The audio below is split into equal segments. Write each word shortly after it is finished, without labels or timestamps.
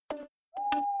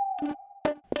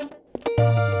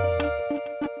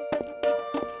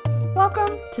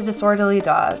to Disorderly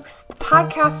Dogs, the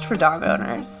podcast for dog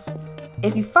owners.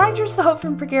 If you find yourself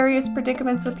in precarious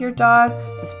predicaments with your dog,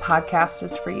 this podcast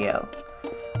is for you.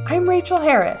 I'm Rachel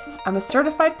Harris. I'm a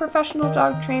certified professional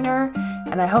dog trainer,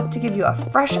 and I hope to give you a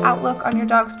fresh outlook on your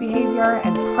dog's behavior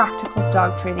and practical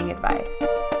dog training advice.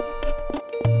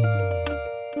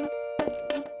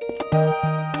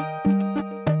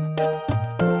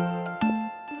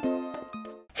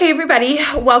 Hey everybody,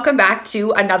 welcome back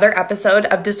to another episode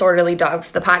of Disorderly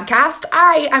Dogs, the podcast.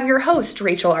 I am your host,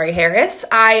 Rachel R. Harris.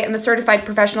 I am a certified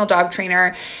professional dog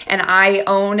trainer, and I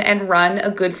own and run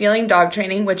A Good Feeling Dog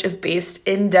Training, which is based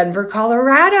in Denver,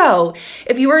 Colorado.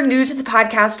 If you are new to the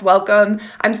podcast, welcome.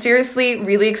 I'm seriously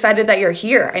really excited that you're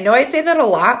here. I know I say that a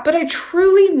lot, but I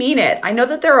truly mean it. I know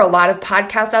that there are a lot of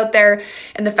podcasts out there,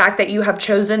 and the fact that you have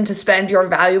chosen to spend your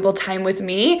valuable time with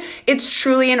me, it's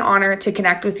truly an honor to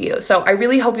connect with you. So I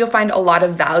really hope you'll find a lot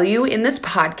of value in this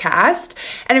podcast.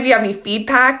 And if you have any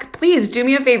feedback, please do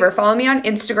me a favor. Follow me on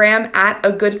Instagram at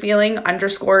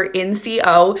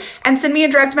 @agoodfeeling_NCO and send me a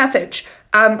direct message.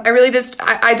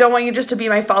 I don't want you just to be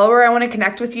my follower. I want to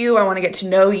connect with you. I want to get to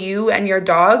know you and your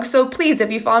dog. So please,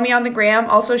 if you follow me on the gram,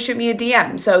 also shoot me a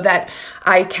DM so that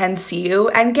I can see you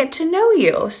and get to know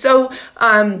you. So,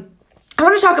 I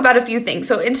want to talk about a few things.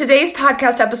 So in today's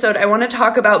podcast episode, I want to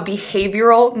talk about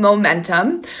behavioral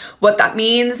momentum, what that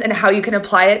means and how you can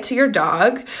apply it to your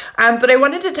dog. But I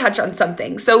wanted to touch on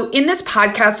something. So in this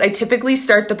podcast, I typically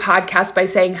start the podcast by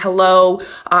saying, hello,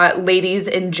 ladies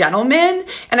and gentlemen.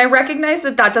 And I recognize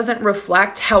that that doesn't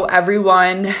reflect how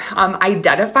everyone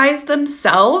identifies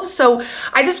themselves. So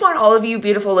I just want all of you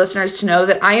beautiful listeners to know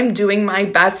that I am doing my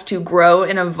best to grow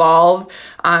and evolve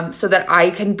so that I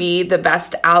can be the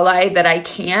best ally that I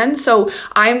can. So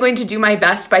I'm going to do my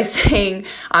best by saying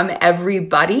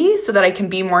everybody so that I can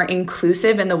be more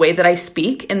inclusive in the way that I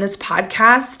speak in this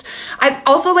podcast. I'd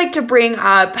also like to bring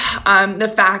up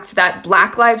the fact that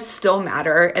Black lives still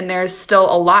matter, and there's still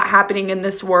a lot happening in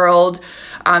this world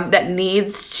that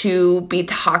needs to be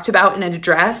talked about and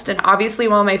addressed. And obviously,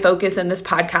 while my focus in this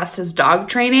podcast is dog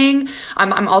training,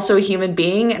 I'm also a human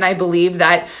being, and I believe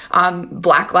that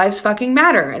Black lives fucking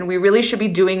matter, and we really should be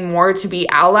doing more to be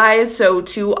allies. So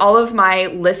to all of my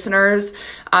listeners,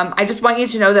 I just want you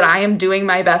to know that I am doing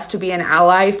my best to be an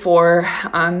ally for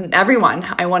everyone.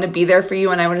 I want to be there for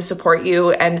you and I want to support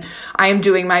you. And I am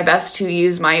doing my best to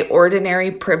use my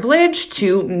ordinary privilege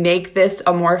to make this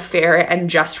a more fair and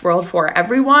just world for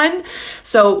everyone.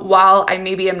 So while I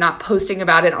maybe am not posting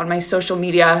about it on my social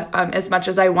media as much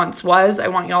as I once was, I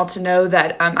want you all to know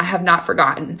that I have not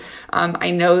forgotten.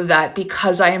 I know that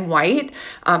because I am white,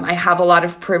 I have a lot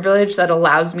of privilege that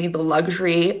allows me the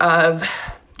luxury of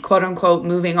quote unquote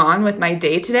moving on with my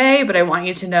day today, but I want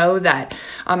you to know that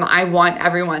I want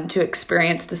everyone to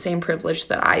experience the same privilege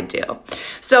that I do.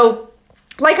 So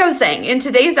like I was saying, in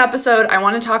today's episode, I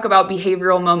want to talk about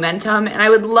behavioral momentum, and I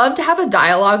would love to have a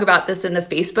dialogue about this in the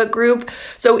Facebook group.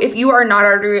 So if you are not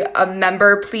already a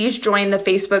member, please join the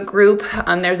Facebook group.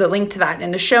 There's a link to that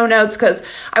in the show notes because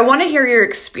I want to hear your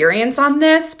experience on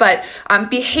this. But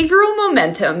behavioral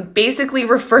momentum basically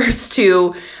refers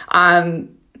to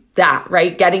that,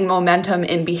 right? Getting momentum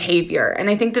in behavior. And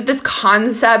I think that this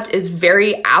concept is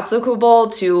very applicable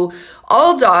to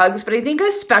all dogs, but I think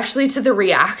especially to the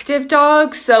reactive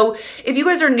dogs. So if you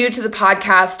guys are new to the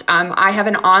podcast, I have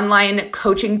an online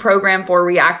coaching program for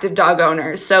reactive dog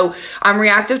owners. So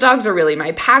reactive dogs are really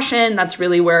my passion. That's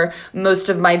really where most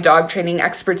of my dog training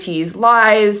expertise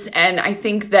lies. And I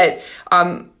think that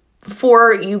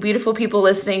for you beautiful people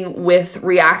listening with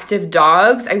reactive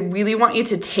dogs, I really want you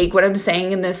to take what I'm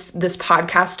saying in this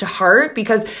podcast to heart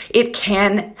because it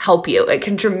can help you. It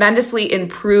can tremendously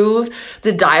improve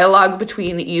the dialogue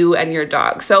between you and your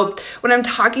dog. So when I'm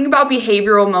talking about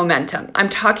behavioral momentum, I'm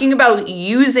talking about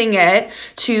using it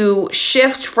to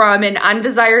shift from an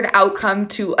undesired outcome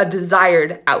to a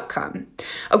desired outcome.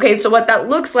 Okay, so what that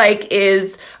looks like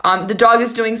is the dog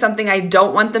is doing something I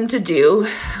don't want them to do.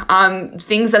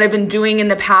 Things that I've been doing in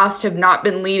the past have not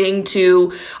been leading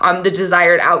to the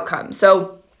desired outcome.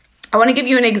 So I want to give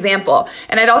you an example.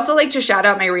 And I'd also like to shout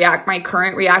out my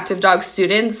current reactive dog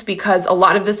students because a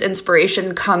lot of this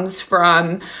inspiration comes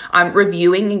from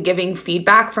reviewing and giving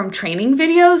feedback from training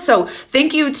videos. So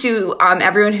thank you to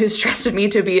everyone who's trusted me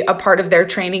to be a part of their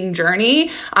training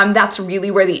journey. That's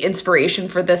really where the inspiration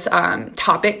for this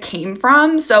topic came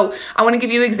from. So I want to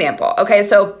give you an example. Okay,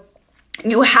 so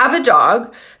you have a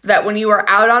dog that when you are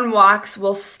out on walks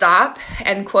will stop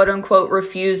and quote unquote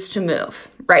refuse to move,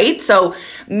 right? So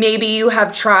maybe you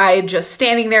have tried just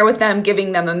standing there with them,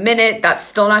 giving them a minute. That's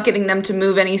still not getting them to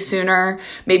move any sooner.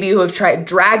 Maybe you have tried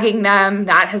dragging them.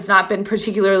 That has not been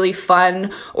particularly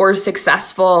fun or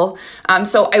successful.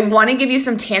 So I want to give you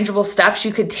some tangible steps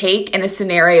you could take in a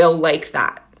scenario like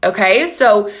that. Okay,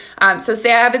 so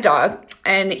say I have a dog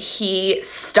and he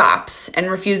stops and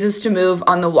refuses to move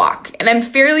on the walk. And I'm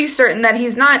fairly certain that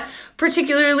he's not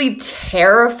particularly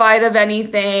terrified of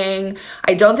anything.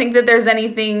 I don't think that there's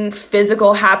anything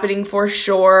physical happening for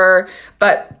sure,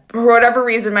 but for whatever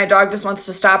reason, my dog just wants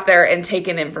to stop there and take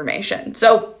in information.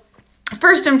 So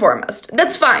first and foremost,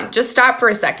 that's fine. Just stop for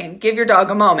a second. Give your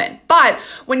dog a moment. But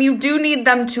when you do need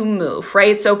them to move,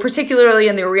 right? So particularly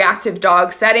in the reactive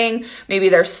dog setting, maybe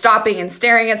they're stopping and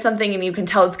staring at something and you can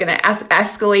tell it's going to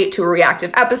escalate to a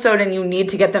reactive episode and you need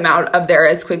to get them out of there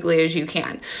as quickly as you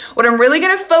can. What I'm really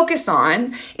going to focus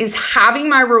on is having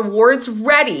my rewards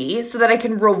ready so that I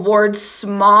can reward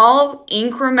small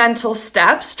incremental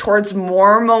steps towards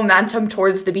more momentum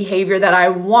towards the behavior that I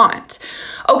want.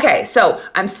 Okay, so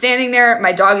I'm standing there,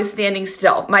 my dog is standing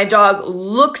still. My dog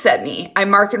looks at me, I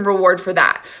mark and reward for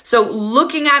that. So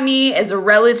looking at me is a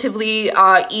relatively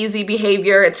easy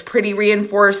behavior. It's pretty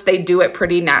reinforced. They do it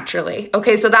pretty naturally.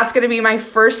 Okay, so that's gonna be my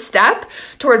first step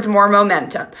towards more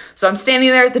momentum. So I'm standing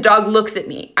there, the dog looks at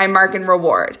me, I mark and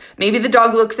reward. Maybe the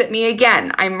dog looks at me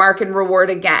again, I mark and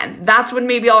reward again. That's when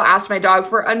maybe I'll ask my dog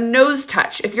for a nose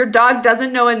touch. If your dog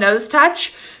doesn't know a nose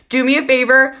touch, do me a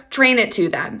favor, train it to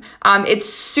them. It's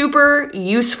super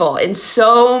useful in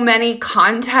so many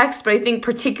contexts, but I think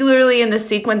particularly in the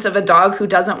sequence of a dog who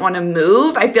doesn't want to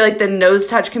move, I feel like the nose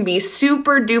touch can be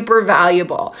super duper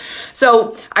valuable.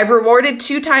 So I've rewarded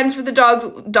 2 times for the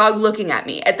dog looking at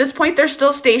me. At this point, they're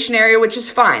still stationary, which is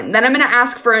fine. Then I'm going to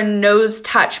ask for a nose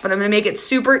touch, but I'm going to make it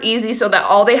super easy so that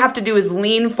all they have to do is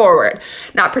lean forward.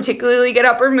 Not particularly get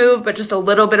up or move, but just a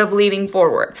little bit of leaning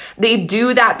forward. They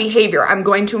do that behavior. I'm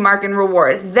going to mark and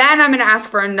reward. Then I'm going to ask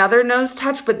for another nose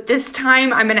touch, but this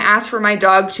time I'm going to ask for my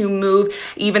dog to move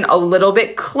even a little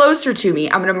bit closer to me.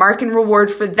 I'm going to mark and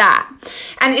reward for that.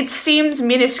 And it seems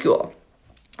minuscule,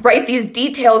 right? These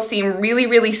details seem really,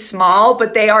 really small,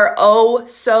 but they are oh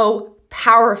so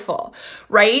powerful,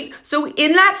 right? So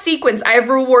in that sequence, I have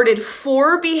rewarded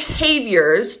 4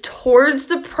 behaviors towards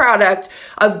the product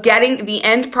of getting the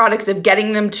end product of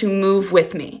getting them to move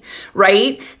with me,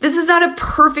 right? This is not a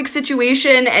perfect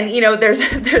situation. And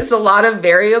there's a lot of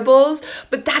variables,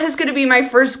 but that is going to be my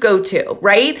first go-to,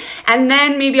 right? And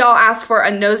then maybe I'll ask for a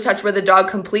nose touch where the dog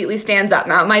completely stands up.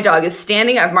 Now my dog is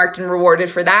standing. I've marked and rewarded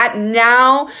for that.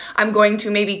 Now I'm going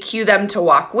to maybe cue them to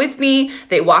walk with me.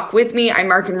 They walk with me. I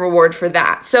mark and reward for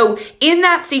that. So in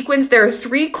that sequence, there are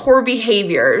 3 core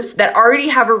behaviors that already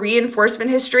have a reinforcement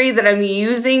history that I'm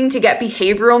using to get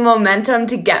behavioral momentum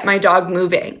to get my dog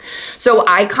moving. So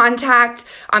eye contact.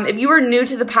 If you are new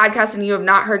to the podcast and you have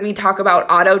not heard me talk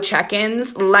about auto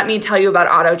check-ins, let me tell you about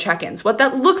auto check-ins. What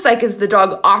that looks like is the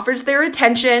dog offers their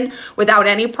attention without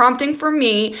any prompting from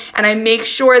me, and I make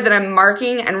sure that I'm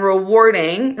marking and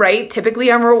rewarding, right?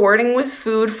 Typically, I'm rewarding with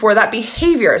food for that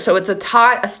behavior. So it's a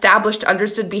taught, established,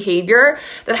 understood behavior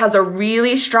that has a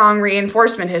really strong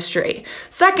reinforcement history.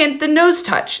 Second, the nose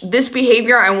touch. This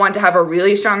behavior, I want to have a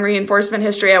really strong reinforcement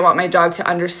history. I want my dog to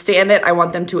understand it. I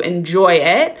want them to enjoy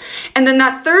it. And then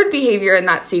that third behavior in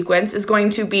that sequence is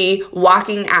going to be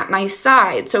walking at my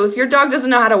side. So if your dog doesn't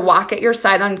know how to walk at your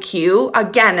side on cue,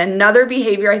 again, another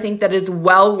behavior I think that is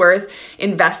well worth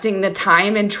investing the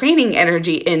time and training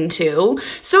energy into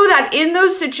so that in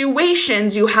those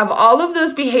situations, you have all of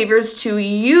those behaviors to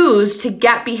use to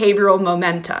get behavioral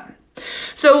momentum.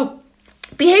 So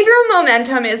behavioral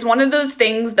momentum is one of those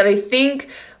things that I think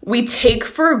we take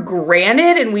for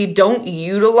granted and we don't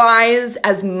utilize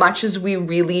as much as we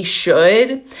really should.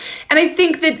 And I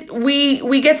think that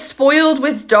we get spoiled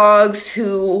with dogs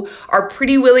who are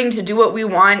pretty willing to do what we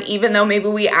want, even though maybe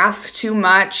we ask too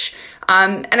much.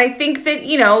 And I think that,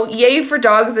 yay for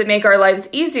dogs that make our lives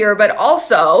easier, but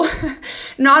also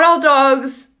not all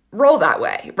dogs roll that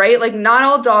way, right? Like not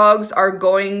all dogs are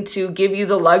going to give you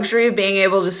the luxury of being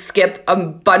able to skip a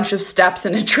bunch of steps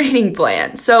in a training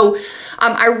plan. So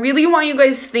I really want you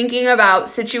guys thinking about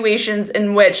situations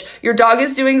in which your dog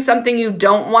is doing something you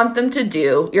don't want them to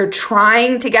do. You're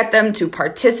trying to get them to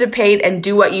participate and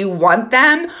do what you want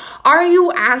them. Are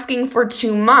you asking for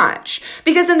too much?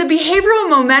 Because in the behavioral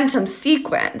momentum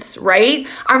sequence, right,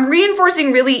 I'm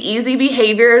reinforcing really easy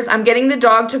behaviors. I'm getting the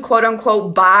dog to quote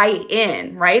unquote buy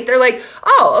in, right? right? They're like,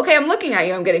 oh, okay, I'm looking at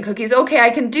you, I'm getting cookies. Okay, I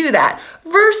can do that.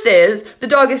 Versus the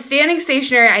dog is standing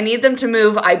stationary. I need them to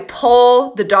move. I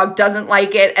pull, the dog doesn't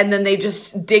like it, and then they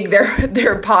just dig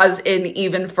their paws in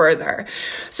even further.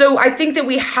 So I think that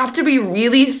we have to be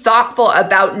really thoughtful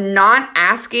about not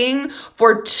asking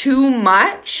for too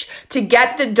much to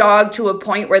get the dog to a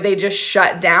point where they just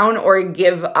shut down or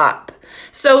give up.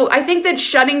 So I think that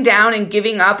shutting down and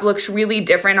giving up looks really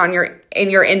different in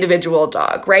your individual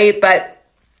dog, right? But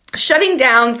shutting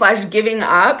down / giving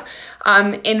up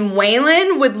in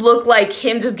Waylon would look like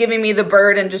him just giving me the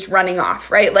bird and just running off,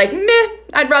 right? Like, meh,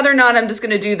 I'd rather not, I'm just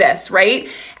going to do this, right?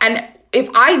 And if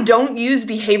I don't use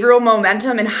behavioral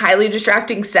momentum in highly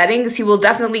distracting settings, he will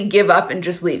definitely give up and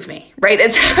just leave me, right?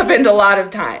 It's happened a lot of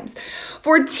times.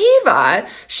 For Tiva,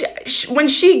 when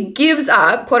she gives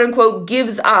up, quote unquote,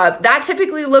 gives up, that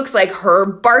typically looks like her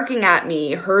barking at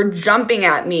me, her jumping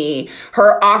at me,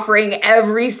 her offering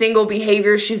every single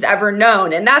behavior she's ever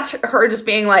known. And that's her just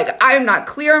being like, I'm not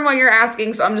clear on what you're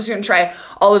asking, so I'm just going to try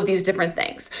all of these different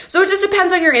things. So it just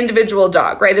depends on your individual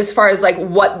dog, right? As far as like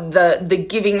what the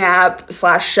giving up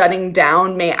 / shutting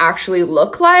down may actually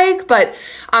look like. But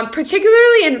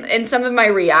particularly in some of my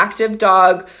reactive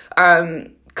dog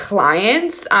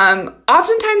clients,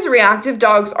 oftentimes reactive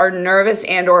dogs are nervous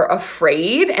and or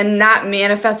afraid, and that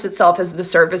manifests itself as the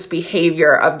surface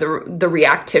behavior of the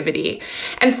reactivity.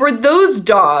 And for those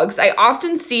dogs, I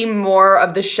often see more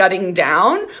of the shutting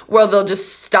down where they'll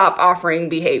just stop offering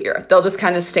behavior. They'll just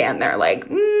kind of stand there like,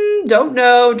 don't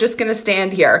know, just gonna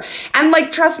stand here. And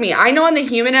like, trust me, I know on the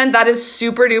human end that is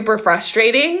super duper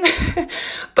frustrating,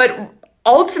 but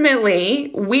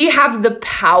ultimately, we have the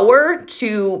power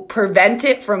to prevent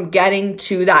it from getting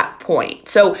to that point.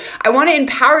 So I want to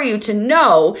empower you to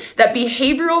know that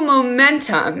behavioral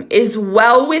momentum is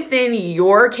well within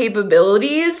your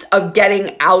capabilities of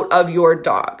getting out of your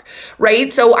dog,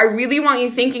 right? So I really want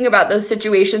you thinking about those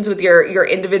situations with your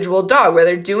individual dog where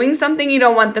they're doing something you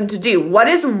don't want them to do. What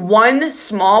is one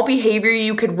small behavior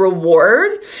you could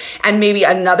reward, and maybe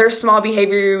another small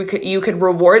behavior you could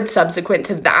reward subsequent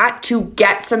to that to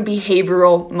get some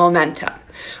behavioral momentum,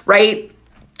 right?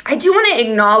 I do want to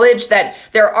acknowledge that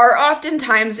there are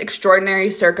oftentimes extraordinary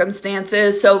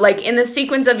circumstances. So like in the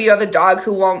sequence of you have a dog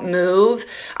who won't move,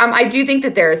 I do think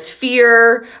that there is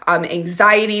fear,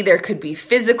 anxiety, there could be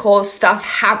physical stuff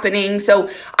happening. So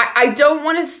I don't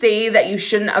want to say that you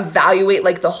shouldn't evaluate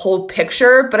like the whole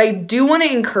picture, but I do want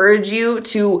to encourage you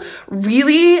to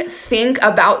really think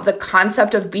about the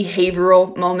concept of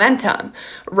behavioral momentum,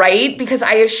 right? Because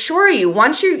I assure you,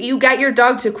 once you get your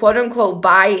dog to quote unquote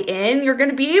buy in, you're going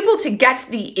to be able to get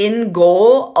to the end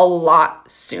goal a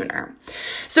lot sooner.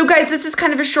 So guys, this is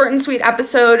kind of a short and sweet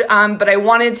episode, but I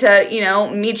wanted to,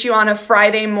 meet you on a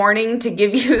Friday morning to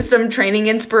give you some training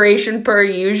inspiration per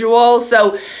usual.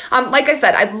 So like I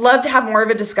said, I'd love to have more of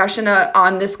a discussion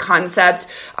on this concept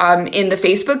in the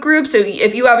Facebook group. So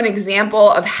if you have an example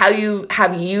of how you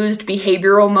have used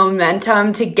behavioral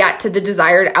momentum to get to the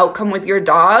desired outcome with your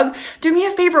dog, do me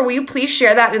a favor, will you please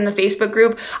share that in the Facebook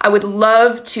group? I would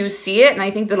love to see it, and I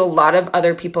think that a lot of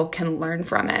other people can learn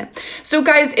from it. So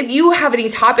guys, if you have any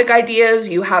topic ideas,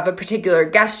 you have a particular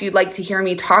guest you'd like to hear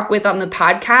me talk with on the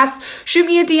podcast, shoot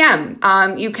me a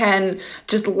DM. You can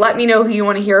just let me know who you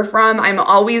want to hear from. I'm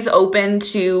always open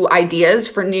to ideas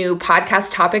for new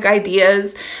podcast topic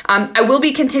ideas. I will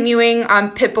be continuing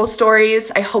Pitbull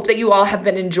Stories. I hope that you all have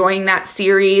been enjoying that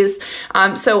series.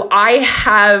 So I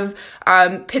have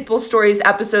Pitbull Stories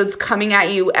episodes coming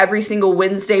at you every single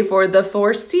Wednesday for the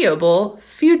foreseeable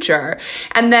future.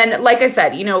 And then, like I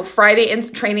said, Friday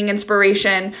training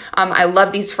inspiration. I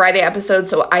love these Friday episodes,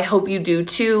 so I hope you do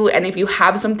too. And if you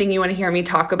have something you want to hear me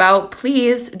talk about,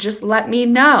 please just let me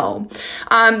know.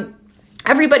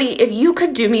 Everybody, if you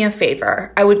could do me a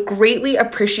favor, I would greatly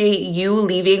appreciate you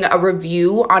leaving a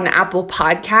review on Apple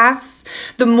Podcasts.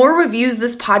 The more reviews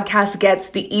this podcast gets,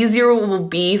 the easier it will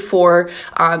be for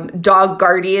dog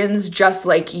guardians just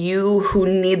like you who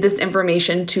need this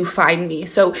information to find me.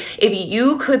 So if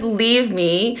you could leave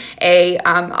me a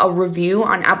review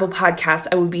on Apple Podcasts,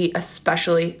 I would be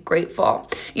especially grateful.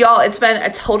 Y'all, it's been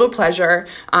a total pleasure.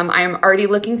 I am already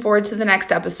looking forward to the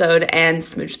next episode, and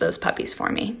smooch those puppies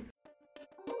for me.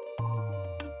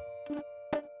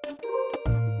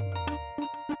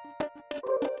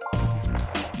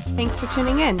 Thanks for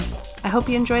tuning in. I hope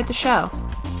you enjoyed the show.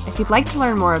 If you'd like to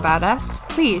learn more about us,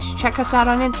 please check us out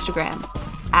on Instagram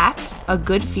at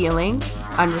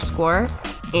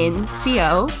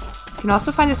agoodfeeling_NCO. You can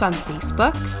also find us on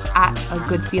Facebook at A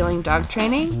Good Feeling Dog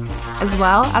Training, as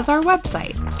well as our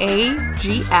website,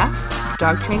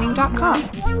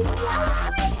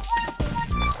 agfdogtraining.com.